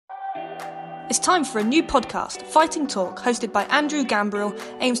It's time for a new podcast, Fighting Talk, hosted by Andrew Gambrill,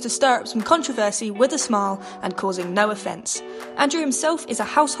 aims to stir up some controversy with a smile and causing no offence. Andrew himself is a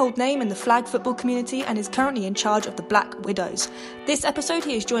household name in the flag football community and is currently in charge of the Black Widows. This episode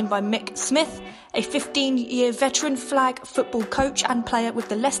he is joined by Mick Smith, a 15-year veteran flag football coach and player with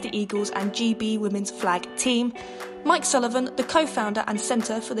the Leicester Eagles and GB women's flag team, Mike Sullivan, the co-founder and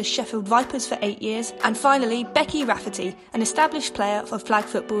centre for the Sheffield Vipers for 8 years, and finally Becky Rafferty, an established player for flag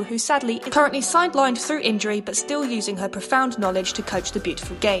football who sadly is currently sidelined through injury but still using her profound knowledge to coach the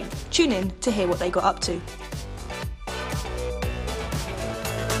beautiful game. Tune in to hear what they got up to.